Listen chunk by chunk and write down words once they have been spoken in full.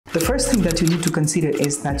The first thing that you need to consider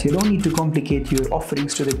is that you don't need to complicate your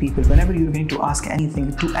offerings to the people. Whenever you're going to ask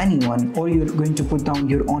anything to anyone, or you're going to put down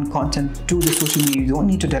your own content to the social media, you don't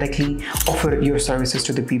need to directly offer your services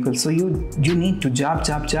to the people. So you need to jab,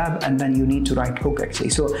 and then you need to write hook actually.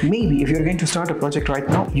 So maybe if you're going to start a project right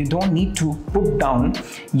now, you don't need to put down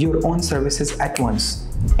your own services at once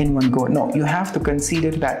in one go. No, you have to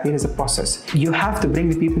consider that there is a process. You have to bring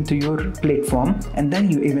the people to your platform, and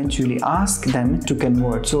then you eventually ask them to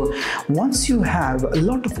convert. So once you have a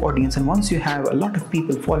lot of audience and once you have a lot of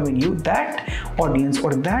people following you, that audience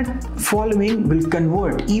or that following will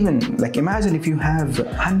convert. Even like imagine if you have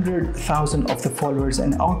 100,000 of the followers,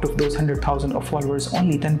 and out of those 100,000 of followers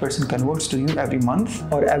only 10% converts to you every month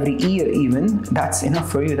or every year even, that's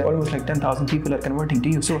enough for you. That almost like 10,000 people are converting to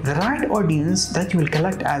you. So the right audience that you will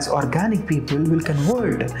collect as organic people will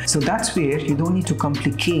convert. So that's where you don't need to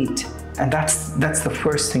complicate, and that's the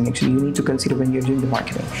first thing actually you need to consider when you're doing the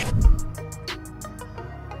marketing.